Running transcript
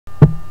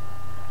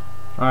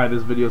Alright,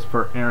 this video is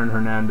for Aaron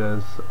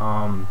Hernandez.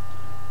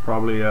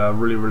 Probably a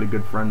really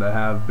good friend I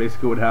have.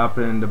 Basically what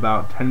happened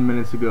about 10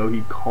 minutes ago,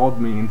 he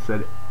called me and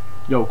said,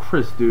 "Yo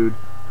Chris, dude,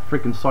 I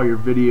freaking saw your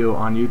video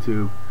on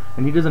YouTube."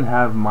 And he doesn't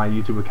have my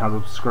YouTube account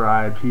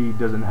subscribed. He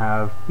didn't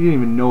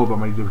even know about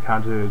my YouTube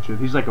account, to tell you the truth.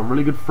 He's like a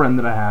really good friend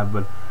that I have,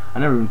 but I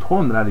never even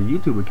told him that I had a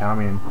YouTube account.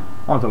 I mean,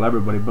 I won't tell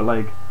everybody, but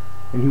like,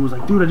 and he was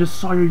like, "Dude, I just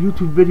saw your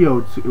YouTube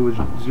video." It was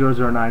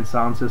 009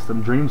 Sound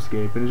System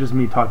Dreamscape, and it's just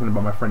me talking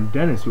about my friend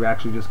Dennis, who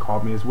actually just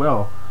called me as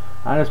well.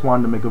 I just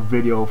wanted to make a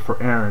video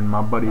for Aaron,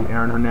 my buddy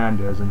Aaron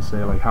Hernandez, and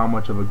say like how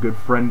much of a good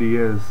friend he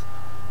is.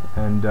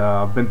 And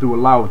I've been through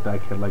a lot with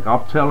that kid. Like,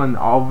 I'm telling,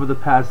 over the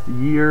past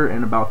year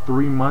and about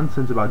 3 months,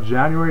 since about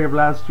January of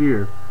last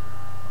year,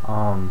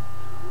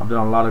 I've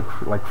done a lot of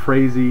like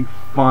crazy,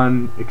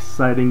 fun,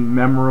 exciting,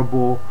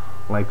 memorable,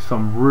 like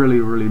some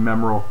really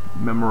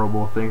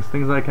memorable things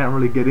that I can't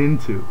really get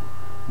into,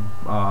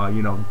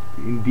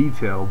 in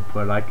detail.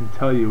 But I can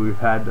tell you we've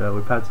had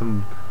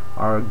some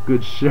our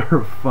good share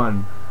of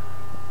fun.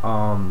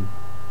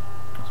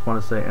 Just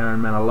want to say,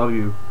 Aaron, man, I love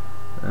you,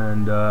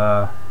 and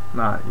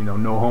not,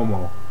 no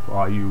homo for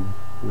all you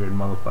weird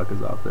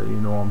motherfuckers out there.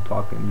 I'm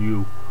talking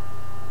you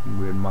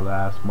weird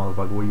mother-ass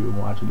motherfucker, where you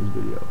watching this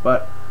video.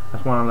 But I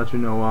just want to let you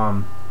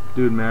know,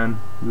 dude, man,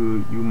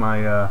 you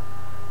my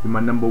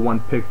 #1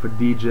 pick for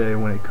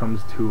DJ when it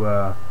comes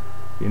to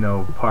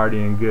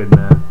partying good,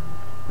 man.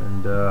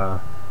 And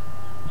so,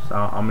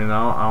 I mean,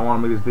 I don't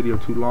want to make this video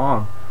too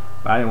long,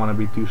 but I didn't want to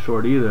be too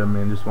short either. I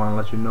mean, just want to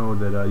let you know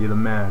that you're the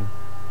man.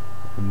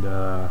 And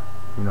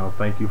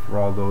thank you for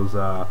all those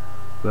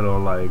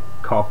little like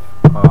what's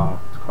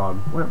it called?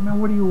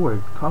 What do you work?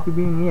 Coffee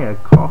bean? Yeah,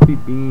 coffee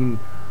bean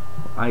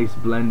ice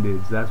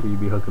blendeds. That's what you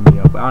be hooking me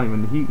up. I don't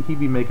even. He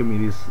be making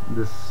me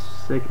this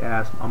sick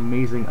ass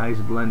amazing ice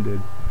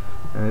blended,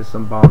 and it's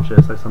some bomb shit.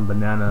 It's like some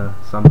banana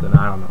something.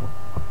 I don't know.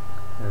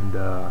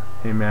 And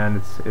hey man,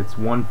 it's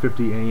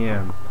 1:50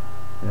 a.m.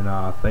 and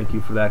thank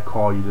you for that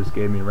call you just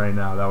gave me right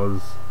now.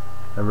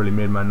 That really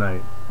made my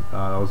night.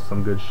 That was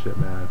some good shit,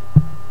 man.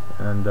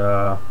 And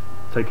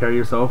take care of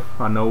yourself.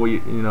 I know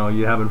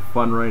you're having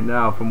fun right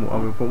now.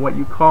 From what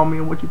you call me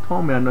and what you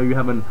told me, I know you're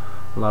having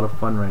a lot of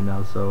fun right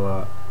now.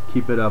 So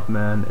keep it up,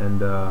 man,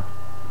 and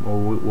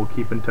we'll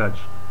keep in touch.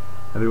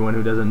 Everyone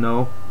who doesn't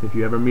know, if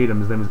you ever meet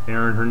him, his name is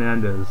Aaron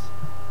Hernandez.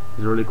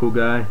 He's a really cool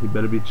guy. You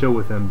better be chill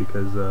with him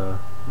because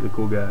he's a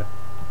cool guy.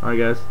 Alright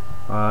guys,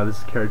 this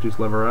is Carrot Juice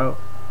Lover out,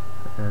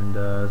 and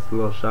it's a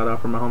little shout out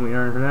from my homie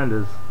Aaron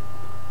Hernandez.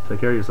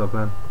 Take care of yourself,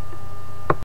 man.